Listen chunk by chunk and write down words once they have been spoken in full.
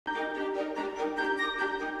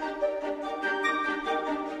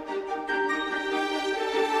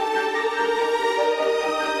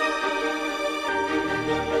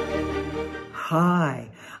Hi,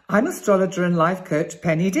 I'm astrologer and life coach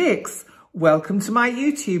Penny Dix. Welcome to my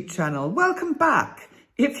YouTube channel. Welcome back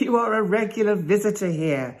if you are a regular visitor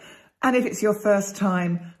here. And if it's your first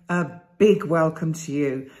time, a big welcome to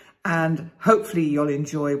you. And hopefully you'll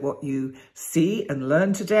enjoy what you see and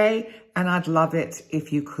learn today. And I'd love it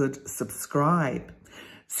if you could subscribe.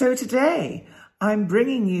 So today I'm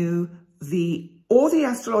bringing you all the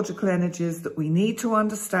astrological energies that we need to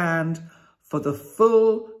understand for the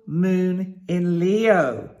full moon in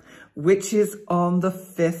Leo, which is on the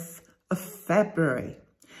 5th of February.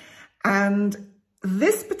 And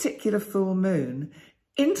this particular full moon,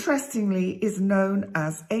 interestingly, is known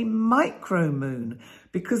as a micro moon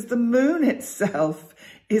because the moon itself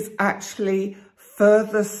is actually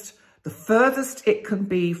the furthest it can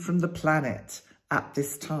be from the planet at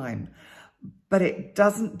this time. But it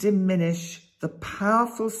doesn't diminish the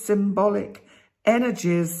powerful symbolic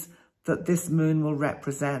energies that this moon will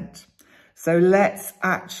represent. So let's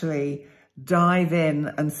actually dive in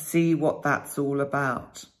and see what that's all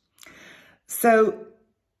about. So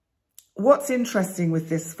what's interesting with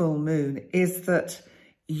this full moon is that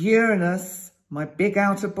Uranus, my big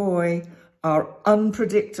outer boy, our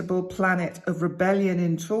unpredictable planet of rebellion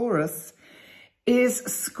in Taurus, is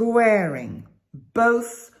squaring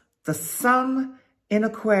both the sun in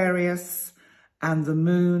Aquarius and the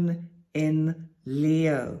moon in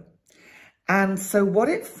Leo. And so what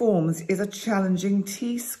it forms is a challenging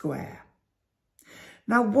T-square.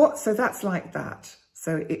 Now so that's like that.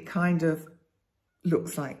 So it kind of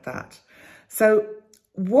looks like that. So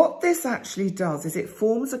what this actually does is it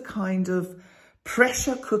forms a kind of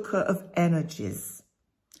pressure cooker of energies.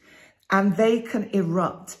 And they can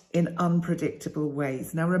erupt in unpredictable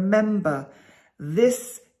ways. Now remember,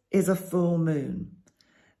 this is a full moon.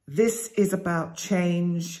 This is about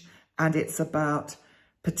change, and it's about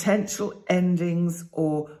potential endings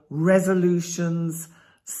or resolutions,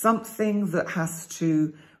 something that has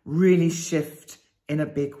to really shift in a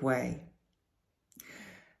big way.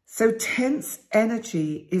 So tense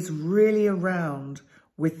energy is really around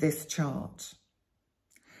with this chart.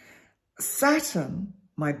 Saturn,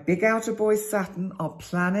 my big outer boy Saturn, our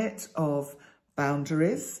planet of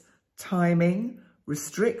boundaries, timing,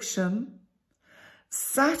 restriction.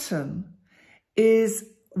 Saturn is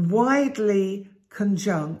widely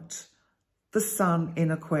conjunct the sun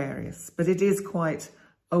in Aquarius, but it is quite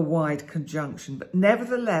a wide conjunction. But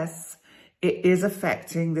nevertheless, it is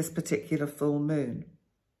affecting this particular full moon.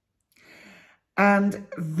 And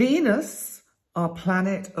Venus, our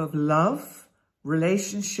planet of love,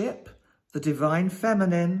 relationship, the divine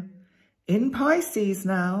feminine, in Pisces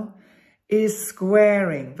now, is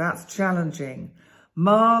squaring. That's challenging.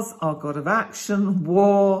 Mars, our god of action,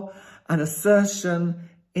 war, and assertion,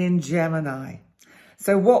 in Gemini.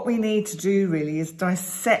 So what we need to do really is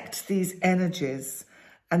dissect these energies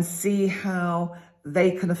and see how they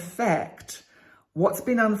can affect what's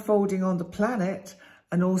been unfolding on the planet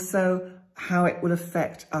and also how it will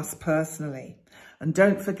affect us personally. And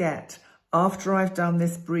don't forget, after I've done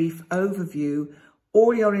this brief overview,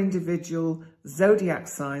 all your individual zodiac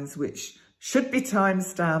signs, which should be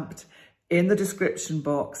time-stamped in the description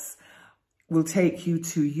box, will take you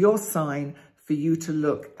to your sign for you to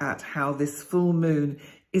look at how this full moon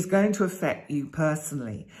is going to affect you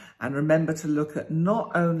personally. And remember to look at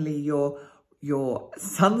not only your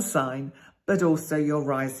sun sign, but also your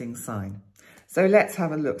rising sign. So let's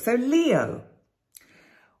have a look. So Leo.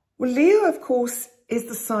 Well, Leo, of course, is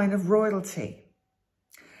the sign of royalty.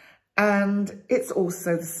 And it's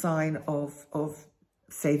also the sign of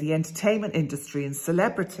say, the entertainment industry and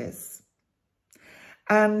celebrities.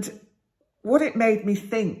 And what it made me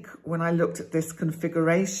think when I looked at this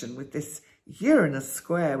configuration with this Uranus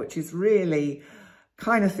square, which is really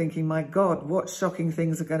kind of thinking, my God, what shocking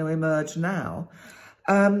things are going to emerge now?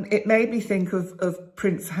 It made me think of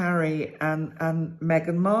Prince Harry and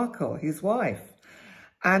Meghan Markle, his wife.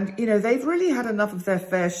 And, you know, they've really had enough of their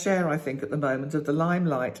fair share, I think, at the moment of the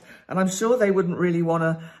limelight. And I'm sure they wouldn't really want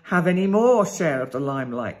to have any more share of the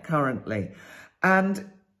limelight currently.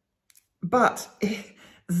 But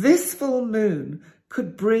this full moon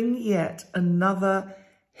could bring yet another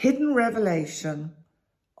hidden revelation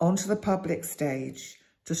onto the public stage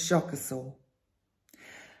to shock us all.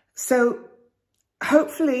 So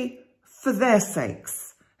hopefully for their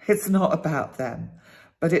sakes, it's not about them,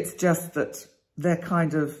 but it's just that they're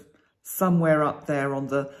kind of somewhere up there on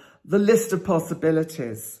the list of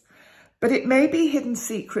possibilities. But it may be hidden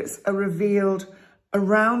secrets are revealed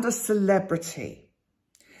around a celebrity.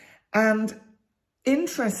 And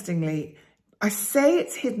interestingly, I say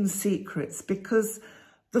it's hidden secrets because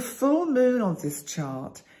the full moon on this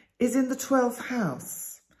chart is in the 12th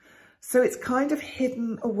house. So it's kind of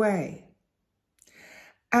hidden away.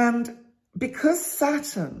 And because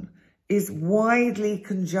Saturn is widely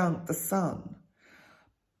conjunct the Sun,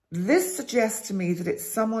 this suggests to me that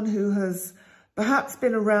it's someone who has perhaps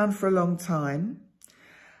been around for a long time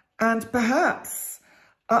and perhaps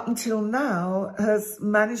up until now has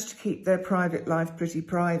managed to keep their private life pretty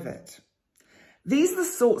private. These are the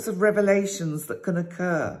sorts of revelations that can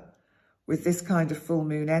occur with this kind of full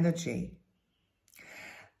moon energy.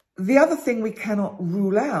 The other thing we cannot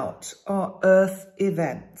rule out are Earth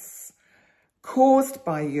events caused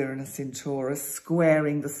by Uranus in Taurus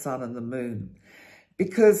squaring the Sun and the Moon,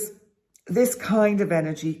 because this kind of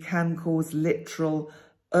energy can cause literal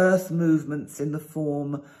Earth movements in the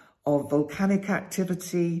form of volcanic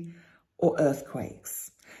activity or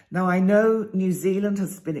earthquakes. Now, I know New Zealand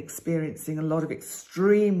has been experiencing a lot of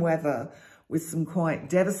extreme weather with some quite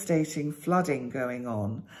devastating flooding going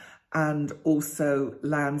on, and also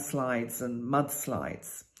landslides and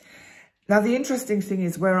mudslides. Now, the interesting thing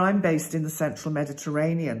is where I'm based in the central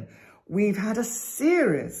Mediterranean, we've had a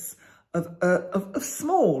series of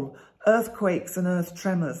small earthquakes and earth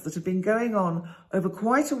tremors that have been going on over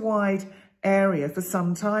quite a wide area for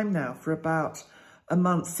some time now, for about a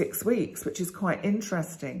month, 6 weeks, which is quite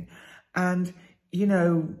interesting. And, you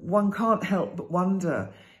know, one can't help but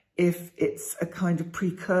wonder if it's a kind of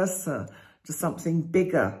precursor to something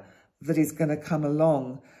bigger that is going to come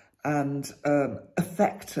along and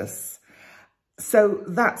affect us. So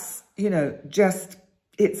that's, you know, just,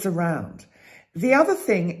 it's around. The other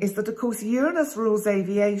thing is that, of course, Uranus rules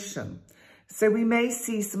aviation. So we may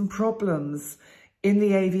see some problems in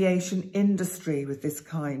the aviation industry with this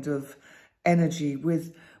kind of energy,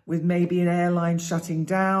 with maybe an airline shutting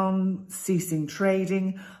down, ceasing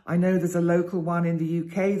trading. I know there's a local one in the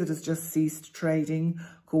UK that has just ceased trading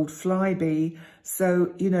called Flybe.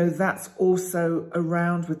 So, you know, that's also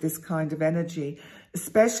around with this kind of energy,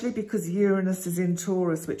 especially because Uranus is in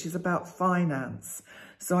Taurus, which is about finance.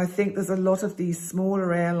 So I think there's a lot of these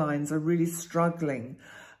smaller airlines are really struggling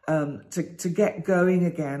to get going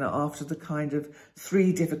again after the kind of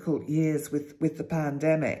 3 difficult years with the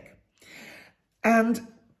pandemic. And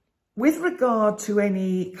with regard to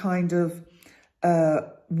any kind of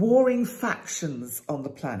warring factions on the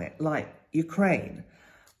planet, like Ukraine,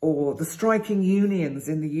 or the striking unions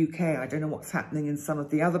in the UK, I don't know what's happening in some of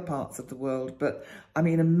the other parts of the world, but I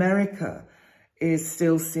mean, America is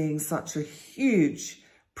still seeing such a huge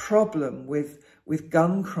problem with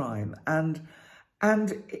gun crime and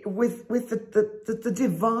with the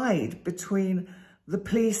divide between the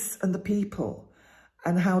police and the people,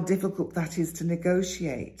 and how difficult that is to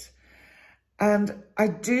negotiate. And I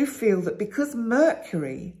do feel that because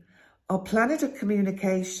Mercury, our planet of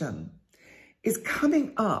communication, is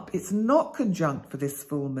coming up, it's not conjunct for this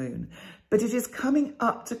full moon, but it is coming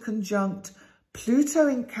up to conjunct Pluto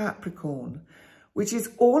in Capricorn, which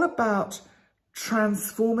is all about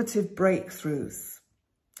transformative breakthroughs.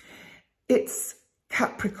 It's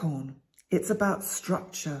Capricorn, it's about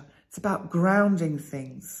structure, it's about grounding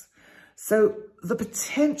things. So the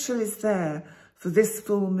potential is there for this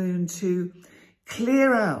full moon to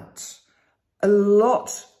clear out a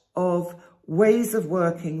lot of ways of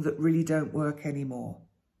working that really don't work anymore.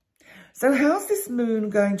 So how's this moon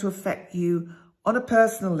going to affect you on a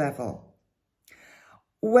personal level?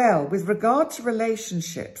 Well, with regard to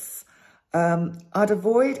relationships, I'd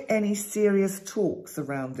avoid any serious talks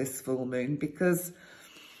around this full moon, because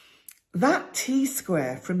that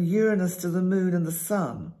T-square from Uranus to the moon and the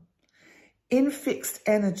sun in fixed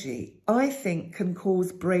energy, I think, can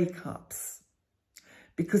cause breakups,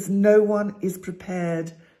 because no one is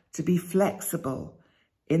prepared to be flexible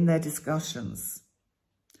in their discussions.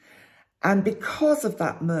 And because of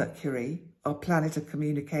that Mercury, our planet of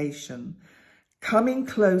communication, coming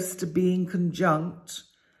close to being conjunct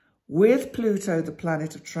with Pluto, the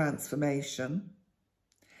planet of transformation,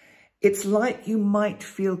 it's like you might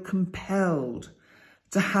feel compelled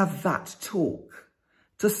to have that talk,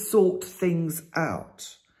 to sort things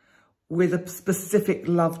out with a specific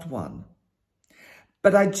loved one.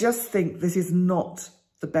 But I just think this is not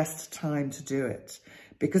the best time to do it,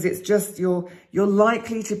 because it's just you're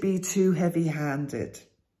likely to be too heavy-handed.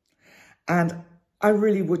 And I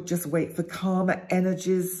really would just wait for calmer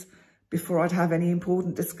energies before I'd have any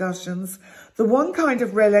important discussions. The one kind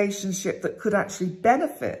of relationship that could actually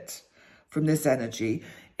benefit from this energy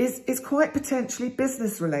is quite potentially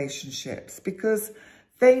business relationships, because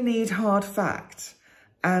they need hard fact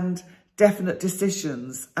and definite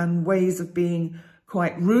decisions and ways of being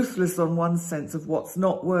quite ruthless on one sense of what's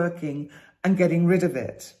not working and getting rid of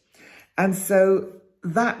it. And so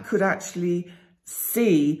that could actually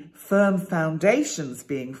see firm foundations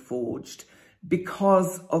being forged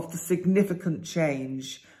because of the significant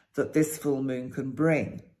change that this full moon can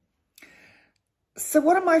bring. So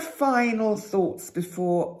what are my final thoughts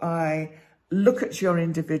before I look at your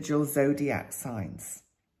individual zodiac signs?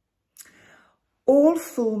 All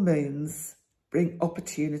full moons bring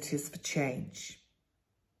opportunities for change.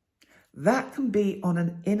 That can be on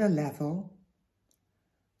an inner level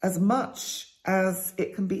as much as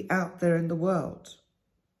it can be out there in the world.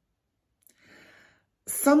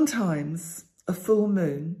 Sometimes a full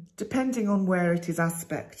moon, depending on where it is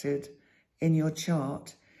aspected in your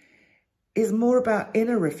chart, is more about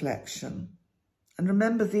inner reflection. And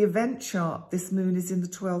remember, the event chart, this moon is in the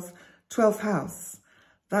 12th house.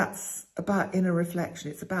 That's about inner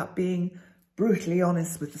reflection. It's about being brutally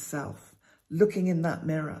honest with the self, looking in that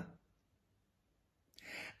mirror.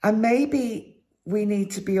 And maybe we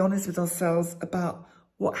need to be honest with ourselves about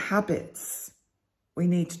what habits we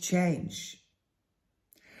need to change.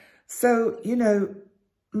 So, you know,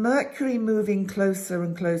 Mercury moving closer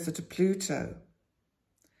and closer to Pluto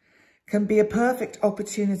can be a perfect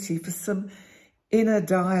opportunity for some inner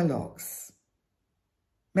dialogues.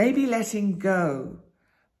 Maybe letting go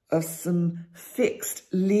of some fixed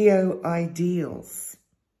Leo ideals,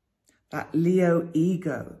 that Leo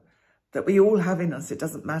ego that we all have in us. It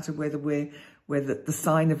doesn't matter whether we're the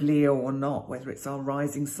sign of Leo or not, whether it's our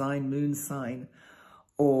rising sign, moon sign,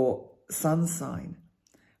 or sun sign.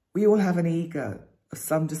 We all have an ego of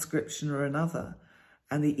some description or another,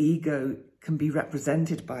 and the ego can be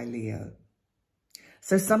represented by Leo.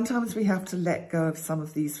 So sometimes we have to let go of some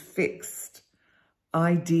of these fixed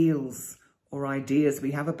ideals or ideas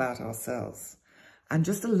we have about ourselves and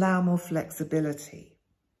just allow more flexibility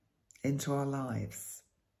into our lives.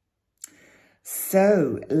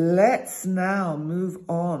 So let's now move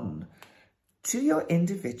on to your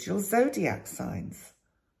individual zodiac signs.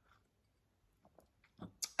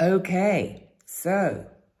 Okay, so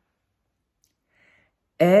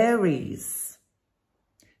Aries.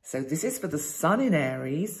 So this is for the sun in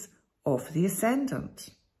Aries or for the ascendant.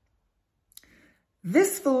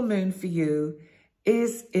 This full moon for you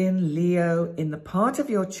is in Leo, in the part of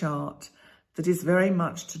your chart that is very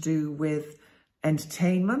much to do with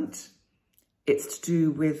entertainment. It's to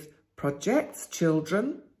do with projects,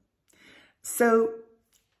 children. So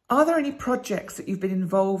are there any projects that you've been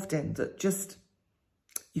involved in that just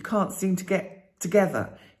you can't seem to get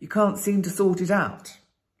together? You can't seem to sort it out?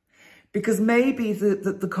 Because maybe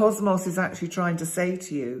the cosmos is actually trying to say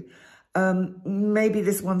to you, maybe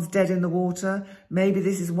this one's dead in the water. Maybe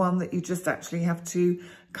this is one that you just actually have to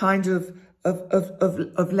kind of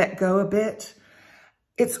let go a bit.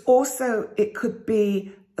 It's also, it could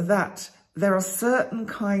be that there are certain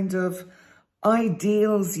kind of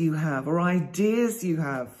ideals you have or ideas you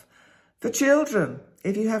have for children,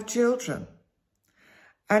 if you have children.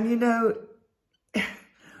 And, you know,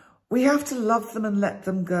 we have to love them and let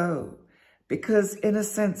them go because, in a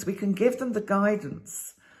sense, we can give them the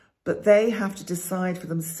guidance, but they have to decide for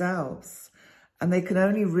themselves. And they can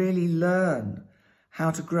only really learn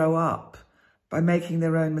how to grow up by making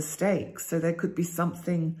their own mistakes. So there could be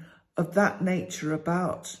something of that nature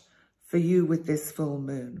about for you with this full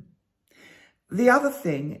moon. The other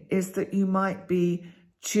thing is that you might be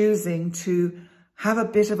choosing to have a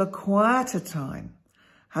bit of a quieter time,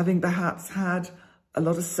 having perhaps had a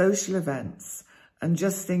lot of social events and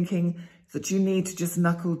just thinking that you need to just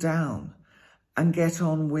knuckle down and get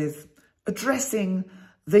on with addressing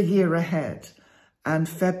the year ahead and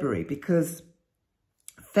February, because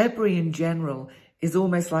February in general is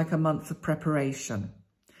almost like a month of preparation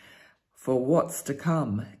for what's to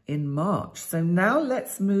come in March. So now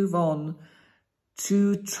let's move on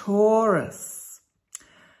to Taurus.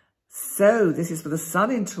 So this is for the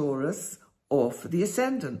sun in Taurus or for the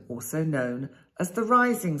ascendant, also known as the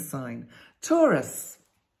rising sign. Taurus.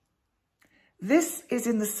 This is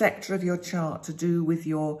in the sector of your chart to do with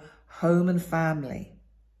your home and family.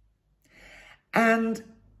 And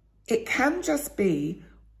it can just be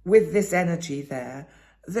with this energy there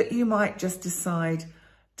that you might just decide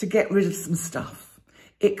to get rid of some stuff.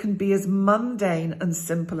 It can be as mundane and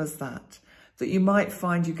simple as that you might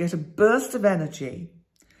find you get a burst of energy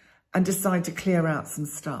and decide to clear out some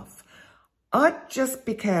stuff. I'd just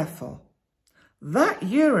be careful. That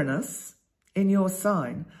Uranus in your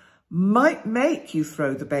sign might make you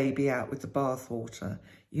throw the baby out with the bathwater.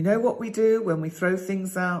 You know what we do when we throw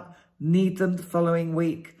things out, need them the following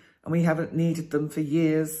week, and we haven't needed them for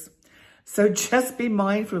years. So just be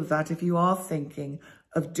mindful of that if you are thinking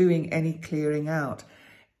of doing any clearing out.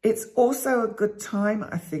 It's also a good time,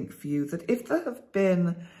 I think, for you that if there have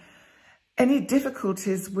been any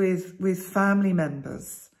difficulties with family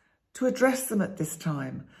members, to address them at this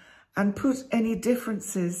time and put any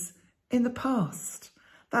differences in the past.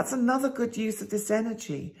 That's another good use of this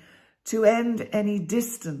energy, to end any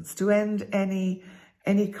distance, to end any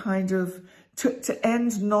kind of, to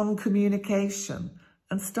end non-communication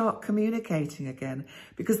and start communicating again.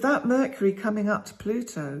 Because that Mercury coming up to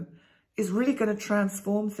Pluto is really going to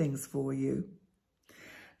transform things for you.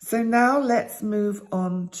 So now let's move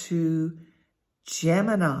on to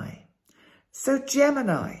Gemini. So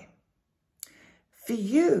Gemini, for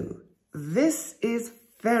you, this is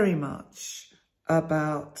very much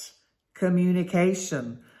about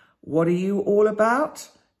communication. What are you all about?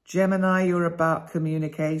 Gemini, you're about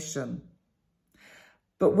communication.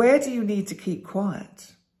 But where do you need to keep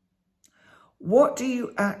quiet? What do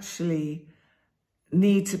you actually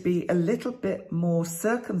need to be a little bit more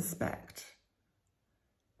circumspect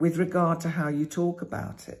with regard to how you talk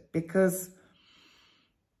about it? Because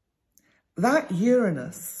that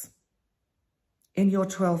Uranus in your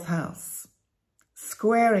 12th house,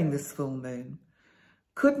 squaring this full moon,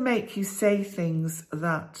 could make you say things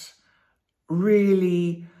that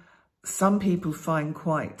really some people find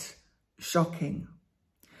quite shocking.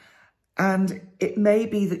 And it may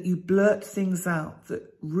be that you blurt things out that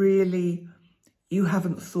really you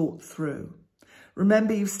haven't thought through.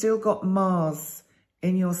 Remember, you've still got Mars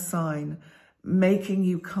in your sign, making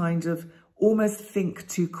you kind of almost think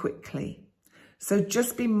too quickly. So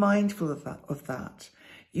just be mindful of that.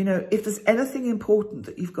 You know, if there's anything important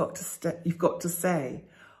that you've got to say,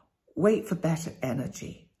 wait for better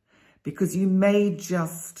energy, because you may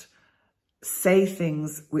just say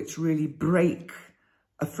things which really break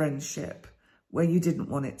a friendship where you didn't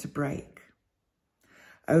want it to break.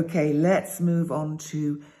 Okay, let's move on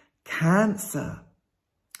to Cancer.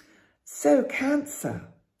 So Cancer,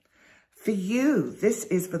 for you, this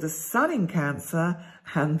is for the Sun in Cancer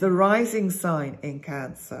and the rising sign in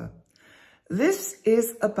Cancer. This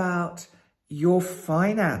is about your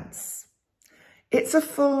finance. It's a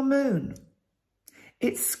full moon.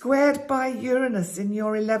 It's squared by Uranus in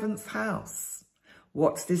your 11th house.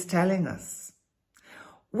 What's this telling us?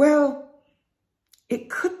 Well, it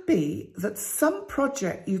could be that some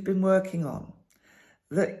project you've been working on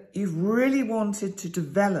that you've really wanted to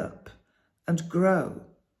develop and grow.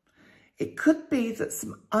 It could be that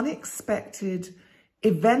some unexpected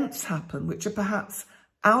events happen which are perhaps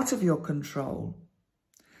out of your control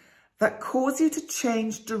that cause you to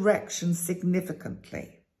change direction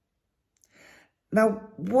significantly. Now,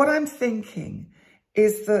 what I'm thinking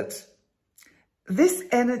is that this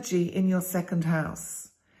energy in your 2nd house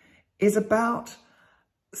is about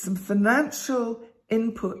some financial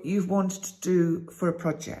input you've wanted to do for a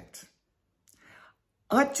project.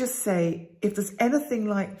 I'd just say, if there's anything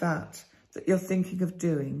like that that you're thinking of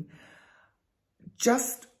doing,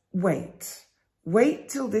 just wait. Wait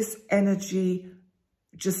till this energy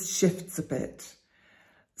just shifts a bit.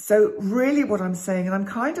 So really what I'm saying, and I'm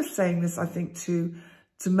kind of saying this, I think, to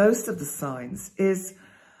most of the signs, is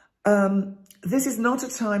this is not a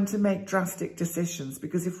time to make drastic decisions,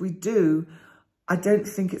 because if we do, I don't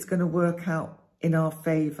think it's going to work out in our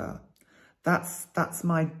favour. That's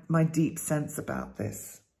my deep sense about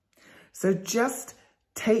this. So just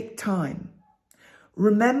take time.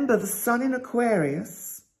 Remember, the Sun in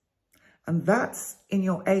Aquarius, and that's in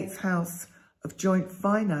your 8th house of joint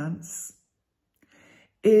finance,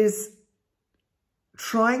 is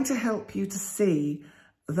trying to help you to see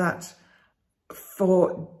that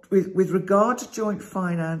with regard to joint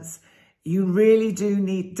finance, you really do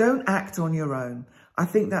need, don't act on your own. I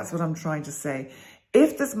think that's what I'm trying to say.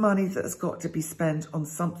 If there's money that has got to be spent on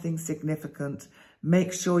something significant,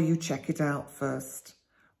 make sure you check it out first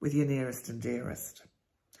with your nearest and dearest.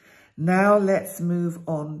 Now let's move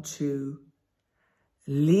on to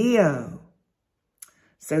Leo.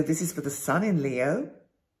 So this is for the Sun in Leo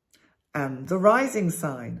and the rising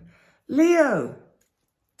sign. Leo,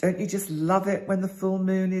 don't you just love it when the full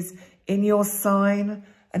moon is in your sign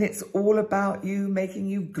and it's all about you, making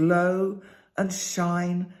you glow and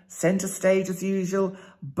shine, center stage as usual?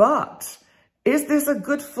 But is this a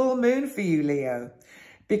good full moon for you, Leo?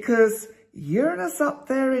 Because Uranus up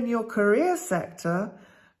there in your career sector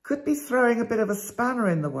could be throwing a bit of a spanner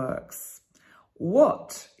in the works.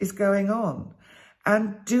 What is going on?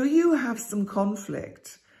 And do you have some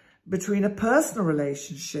conflict between a personal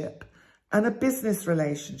relationship and a business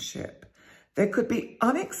relationship? There could be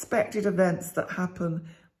unexpected events that happen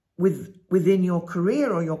within your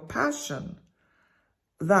career or your passion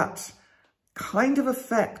that kind of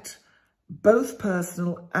affect both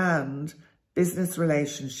personal and business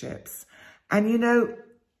relationships. And you know,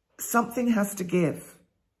 something has to give.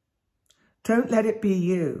 Don't let it be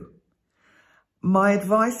you. My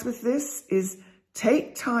advice with this is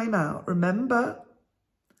take time out. Remember,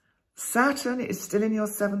 Saturn is still in your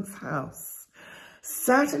 7th house.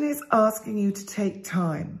 Saturn is asking you to take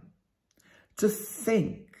time to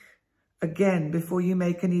think again before you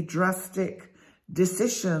make any drastic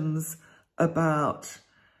decisions about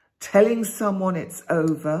telling someone it's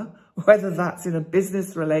over, whether that's in a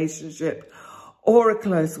business relationship or a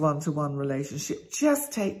close one-to-one relationship.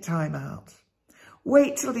 Just take time out.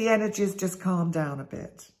 Wait till the energies just calm down a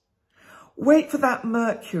bit. Wait for that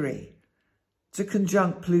Mercury to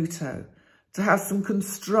conjunct Pluto, to have some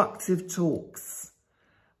constructive talks,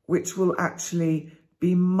 which will actually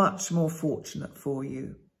be much more fortunate for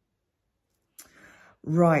you.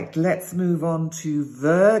 Right, let's move on to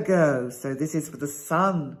Virgo. So this is for the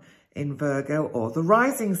sun in Virgo or the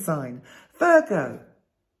rising sign, Virgo.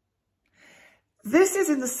 This is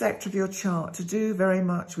in the sector of your chart to do very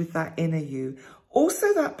much with that inner you.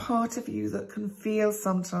 Also that part of you that can feel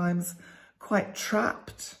sometimes quite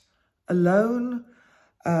trapped, alone,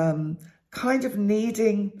 kind of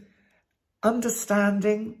needing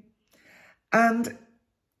understanding. And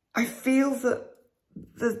I feel that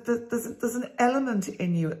there's an element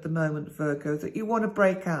in you at the moment, Virgo, that you want to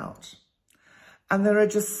break out. And there are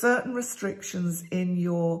just certain restrictions in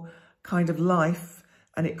your kind of life,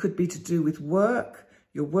 and it could be to do with work,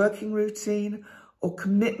 your working routine, or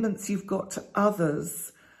commitments you've got to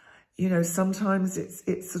others. You know, sometimes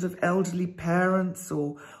it's sort of elderly parents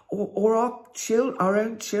or our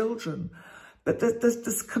own children. But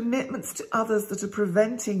there's commitments to others that are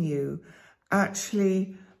preventing you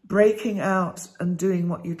actually breaking out and doing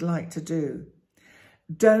what you'd like to do.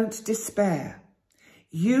 Don't despair.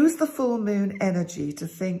 Use the full moon energy to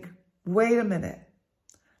think, wait a minute,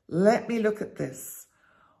 let me look at this.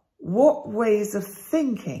 What ways of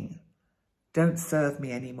thinking don't serve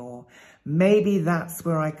me anymore? Maybe that's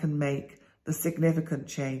where I can make the significant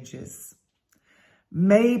changes.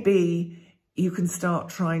 Maybe you can start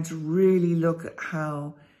trying to really look at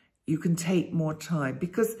how you can take more time.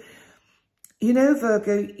 Because, you know,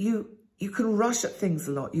 Virgo, you can rush at things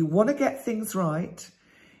a lot. You want to get things right.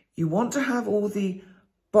 You want to have all the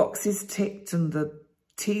boxes ticked and the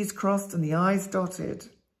T's crossed and the I's dotted.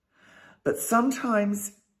 But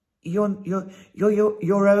sometimes you're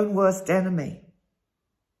your own worst enemy.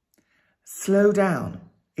 Slow down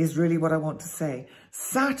is really what I want to say.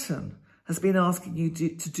 Saturn has been asking you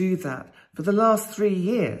to do that for the last 3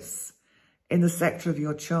 years in the sector of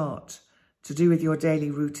your chart to do with your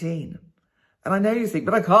daily routine. And I know you think,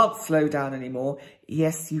 but I can't slow down anymore.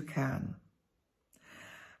 Yes, you can.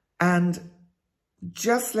 And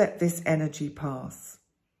just let this energy pass.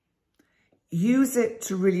 Use it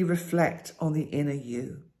to really reflect on the inner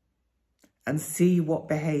you and see what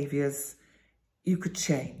behaviors you could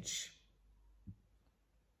change.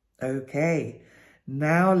 Okay,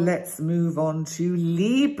 now let's move on to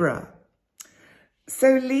Libra.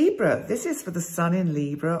 So Libra, this is for the sun in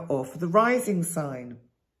Libra or for the rising sign.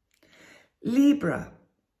 Libra,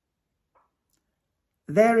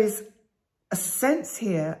 there is a sense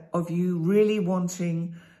here of you really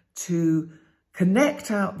wanting to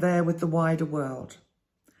connect out there with the wider world,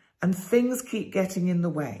 and things keep getting in the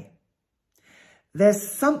way.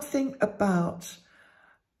 There's something about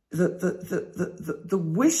the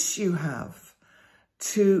wish you have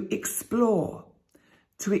to explore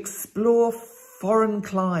foreign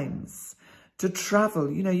climes, to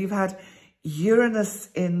travel. You know, you've had Uranus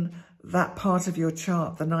in that part of your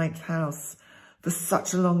chart, the 9th house, for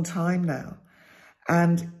such a long time now.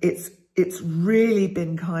 And it's really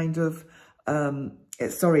been kind of,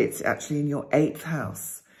 it's actually in your 8th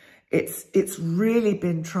house. It's really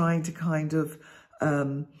been trying to kind of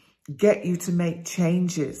get you to make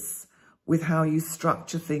changes with how you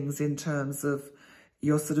structure things in terms of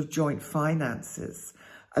your sort of joint finances.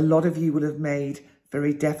 A lot of you will have made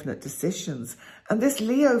very definite decisions. And this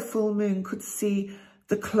Leo full moon could see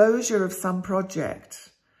the closure of some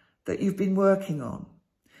project that you've been working on.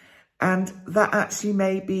 And that actually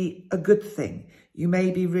may be a good thing. You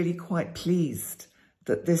may be really quite pleased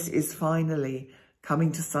that this is finally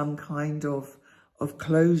coming to some kind of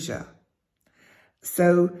closure.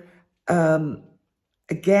 So,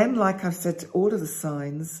 again, like I've said to all of the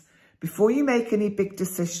signs, before you make any big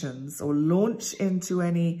decisions or launch into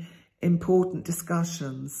any important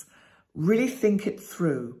discussions, really think it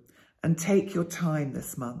through and take your time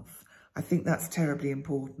this month. I think that's terribly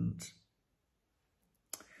important.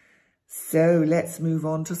 So let's move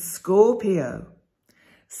on to Scorpio.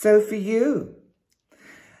 So for you,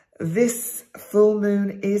 this full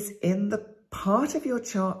moon is in the part of your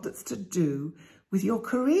chart that's to do with your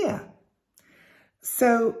career.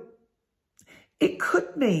 So it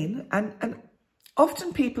could mean, and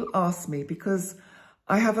often people ask me, because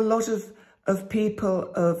I have a lot of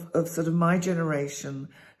people of sort of my generation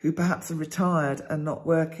who perhaps are retired and not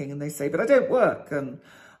working, and they say, but I don't work, and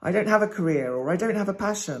I don't have a career, or I don't have a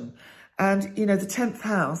passion. And, you know, the 10th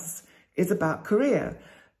house is about career,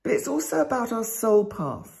 but it's also about our soul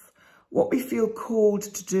path, what we feel called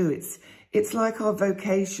to do. It's like our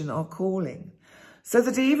vocation, our calling. So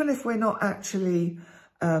that even if we're not actually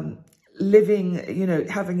living, you know,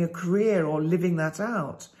 having a career or living that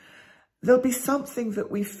out, there'll be something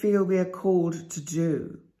that we feel we are called to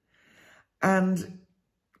do. And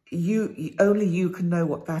only you can know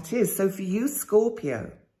what that is. So for you,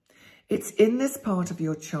 Scorpio, it's in this part of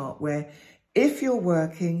your chart where if you're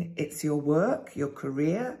working, it's your work, your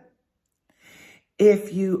career.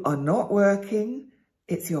 If you are not working,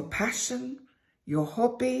 it's your passion, your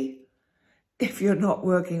hobby. If you're not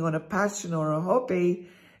working on a passion or a hobby,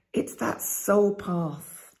 it's that soul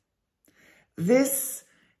path. This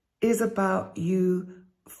is about you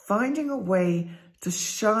finding a way to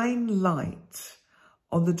shine light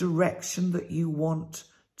on the direction that you want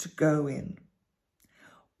to go in.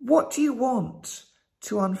 What do you want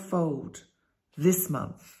to unfold this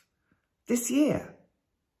month, this year?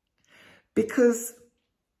 Because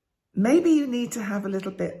maybe you need to have a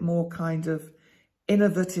little bit more kind of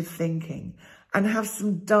innovative thinking and have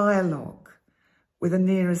some dialogue with a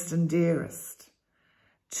nearest and dearest.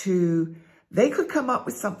 They could come up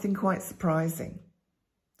with something quite surprising.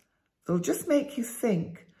 They'll just make you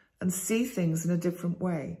think and see things in a different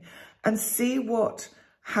way, and see what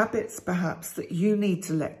habits perhaps that you need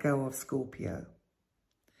to let go of, Scorpio.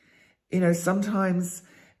 You know, sometimes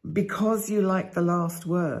because you like the last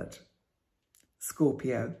word,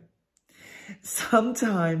 Scorpio,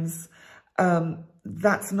 sometimes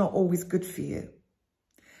that's not always good for you.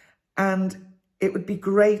 And it would be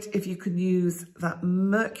great if you can use that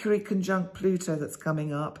Mercury conjunct Pluto that's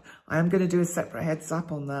coming up. I am going to do a separate heads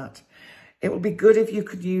up on that. It would be good if you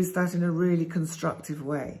could use that in a really constructive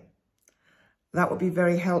way. That would be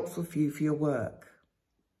very helpful for you for your work.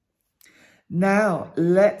 Now,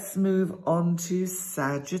 let's move on to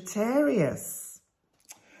Sagittarius.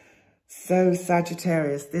 So,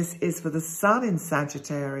 Sagittarius, this is for the sun in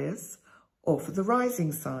Sagittarius or for the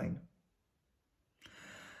rising sign.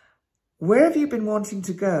 Where have you been wanting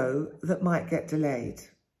to go that might get delayed?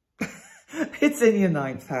 It's in your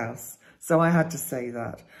 9th house, so I had to say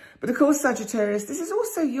that. But of course, Sagittarius, this is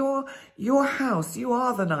also your house. You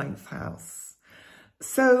are the 9th house.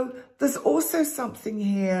 So there's also something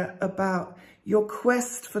here about your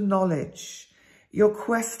quest for knowledge, your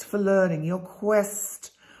quest for learning, your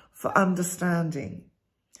quest for understanding.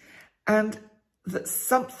 And that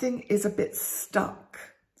something is a bit stuck,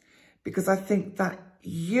 because I think that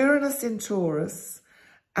Uranus in Taurus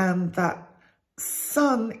and that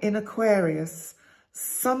Sun in Aquarius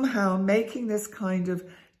somehow making this kind of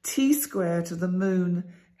T-square to the moon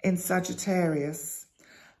in Sagittarius,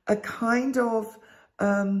 a kind of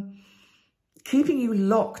keeping you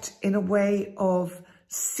locked in a way of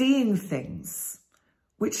seeing things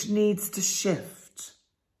which needs to shift.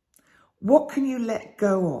 What can you let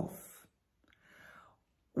go of?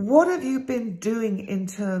 What have you been doing in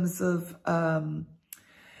terms of,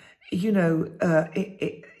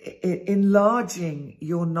 enlarging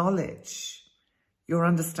your knowledge, your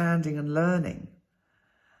understanding and learning?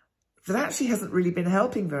 That actually hasn't really been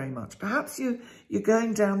helping very much. Perhaps you're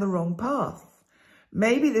going down the wrong path.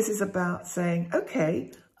 Maybe this is about saying,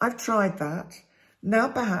 okay, I've tried that. Now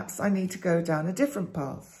perhaps I need to go down a different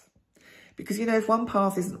path. Because, you know, if one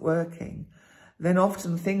path isn't working, then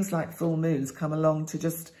often things like full moons come along to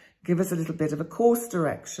just give us a little bit of a course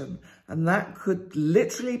direction. And that could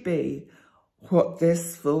literally be what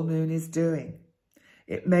this full moon is doing.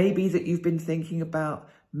 It may be that you've been thinking about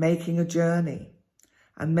making a journey.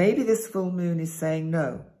 And maybe this full moon is saying,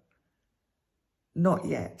 no, not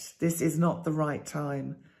yet. This is not the right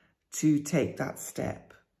time to take that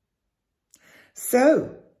step.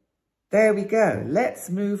 So there we go. Let's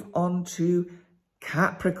move on to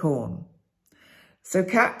Capricorn. So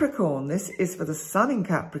Capricorn, this is for the sun in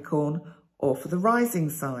Capricorn or for the rising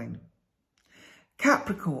sign.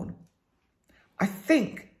 Capricorn, I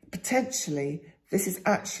think potentially this is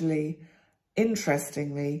actually,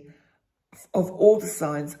 interestingly, of all the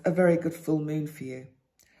signs, a very good full moon for you.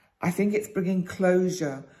 I think it's bringing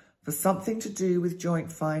closure for something to do with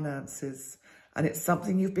joint finances. And it's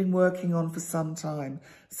something you've been working on for some time,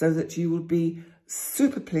 so that you will be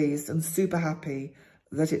super pleased and super happy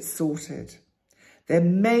that it's sorted. There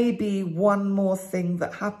may be one more thing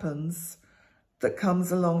that happens that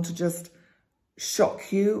comes along to just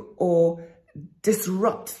shock you or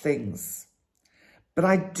disrupt things. But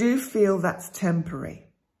I do feel that's temporary,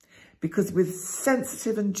 because with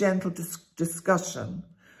sensitive and gentle discussion,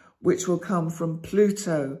 which will come from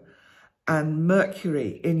Pluto and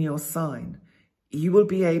Mercury in your sign, you will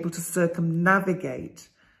be able to circumnavigate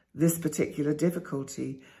this particular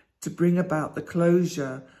difficulty to bring about the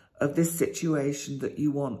closure of this situation that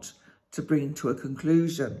you want to bring to a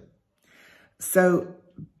conclusion. So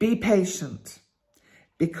be patient,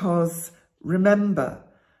 because remember,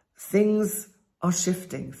 things are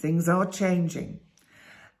shifting, things are changing.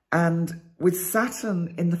 And with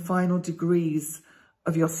Saturn in the final degrees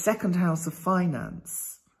of your second house of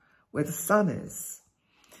finance, where the sun is,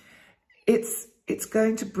 it's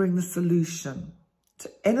going to bring the solution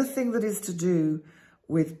to anything that is to do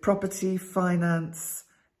with property, finance,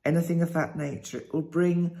 anything of that nature. It will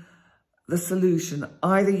bring the solution.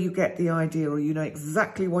 Either you get the idea or you know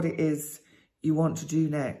exactly what it is you want to do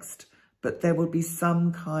next, but there will be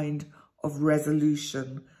some kind of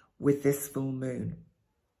resolution with this full moon.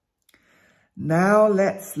 Now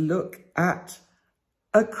let's look at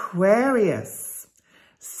Aquarius.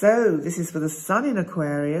 So this is for the sun in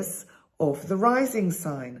Aquarius or for the rising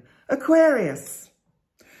sign, Aquarius.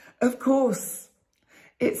 Of course,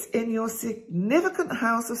 it's in your significant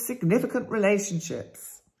house of significant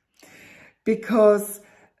relationships, because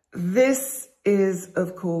this is,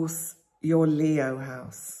 of course, your Leo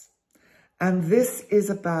house. And this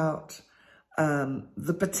is about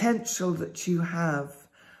the potential that you have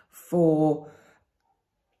for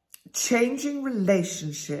changing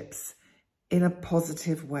relationships in a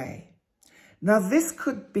positive way. Now, this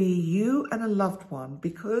could be you and a loved one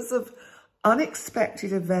because of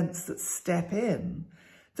unexpected events that step in,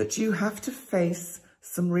 that you have to face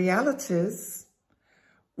some realities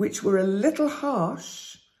which were a little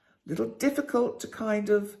harsh, a little difficult to kind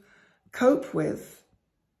of cope with,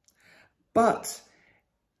 but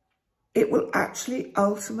it will actually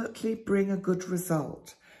ultimately bring a good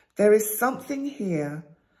result. There is something here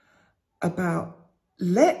about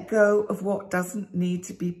let go of what doesn't need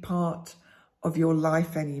to be part of your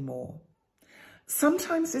life anymore.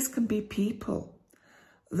 Sometimes this can be people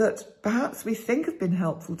that perhaps we think have been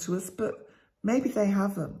helpful to us, but maybe they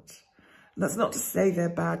haven't. And that's not to say they're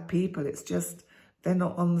bad people. It's just they're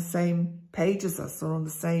not on the same page as us or on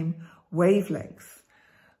the same wavelength.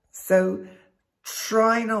 So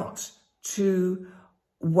try not to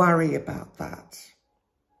worry about that.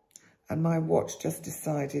 And my watch just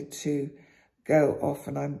decided to go off,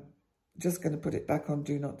 and I'm just going to put it back on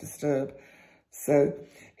Do Not Disturb. So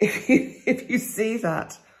if you see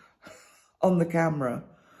that on the camera,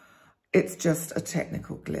 it's just a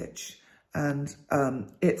technical glitch. And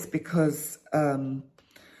it's because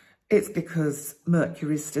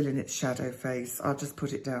Mercury is still in its shadow phase. I'll just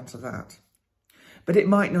put it down to that. But it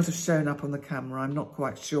might not have shown up on the camera. I'm not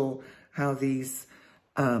quite sure how these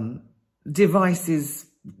devices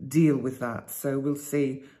deal with that. So we'll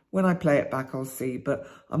see. When I play it back, I'll see. But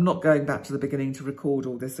I'm not going back to the beginning to record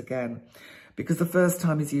all this again, because the first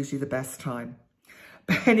time is usually the best time.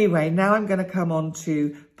 But anyway, now I'm going to come on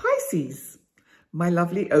to Pisces, my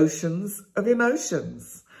lovely oceans of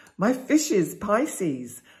emotions. My fishes,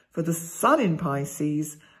 Pisces, for the sun in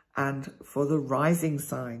Pisces and for the rising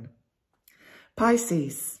sign.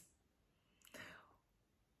 Pisces,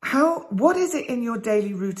 what is it in your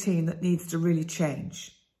daily routine that needs to really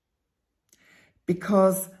change?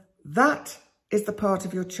 Because that is the part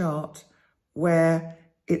of your chart where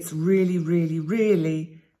it's really, really,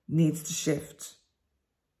 really needs to shift.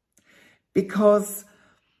 Because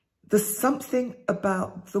there's something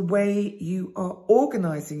about the way you are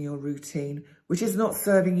organising your routine which is not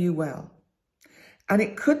serving you well. And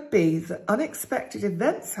it could be that unexpected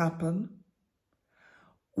events happen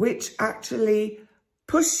which actually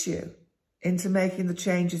push you into making the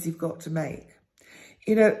changes you've got to make.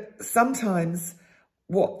 You know, sometimes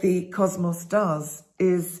what the cosmos does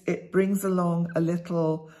is it brings along a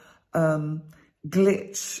little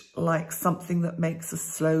glitch, like something that makes us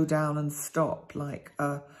slow down and stop, like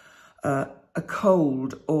a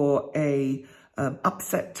cold or a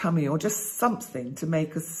upset tummy, or just something to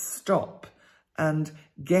make us stop and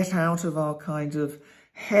get out of our kind of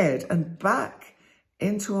head and back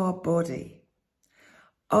into our body.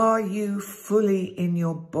 Are you fully in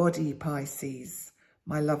your body, Pisces,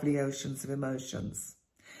 my lovely oceans of emotions?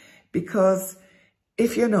 Because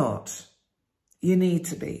if you're not, you need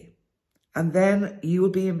to be. And then you will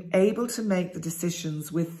be able to make the decisions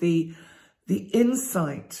with the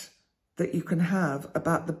insight that you can have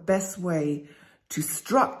about the best way to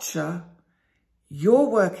structure your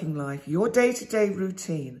working life, your day-to-day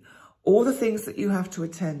routine, all the things that you have to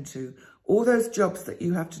attend to, all those jobs that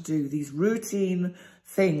you have to do, these routine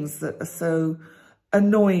things that are so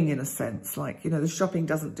annoying in a sense. Like, you know, the shopping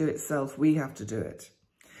doesn't do itself. We have to do it.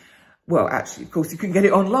 Well, actually, of course, you can get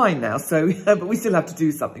it online now. So, but we still have to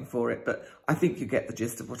do something for it. But I think you get the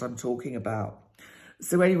gist of what I'm talking about.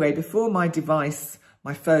 So anyway, before my device,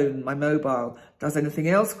 my phone, my mobile, does anything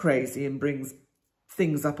else crazy and brings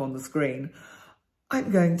things up on the screen, I'm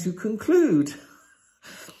going to conclude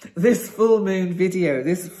this full moon video,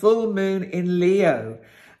 this full moon in Leo.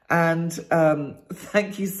 And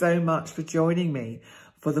thank you so much for joining me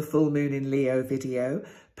for the full moon in Leo video.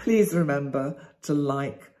 Please remember to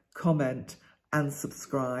like, comment and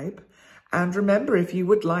subscribe. And remember, if you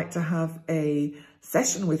would like to have a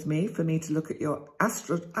session with me for me to look at your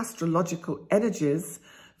astrological energies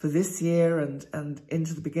for this year and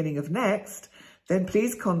into the beginning of next, then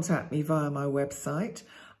please contact me via my website.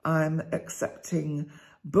 I'm accepting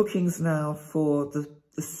bookings now for the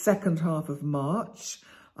second half of March.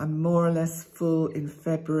 I'm more or less full in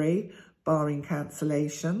February, barring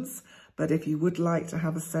cancellations. But if you would like to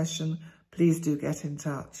have a session, please do get in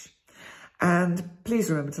touch. And please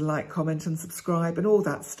remember to like, comment and subscribe and all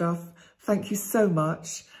that stuff. Thank you so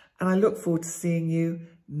much. And I look forward to seeing you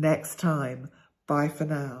next time. Bye for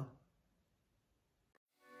now.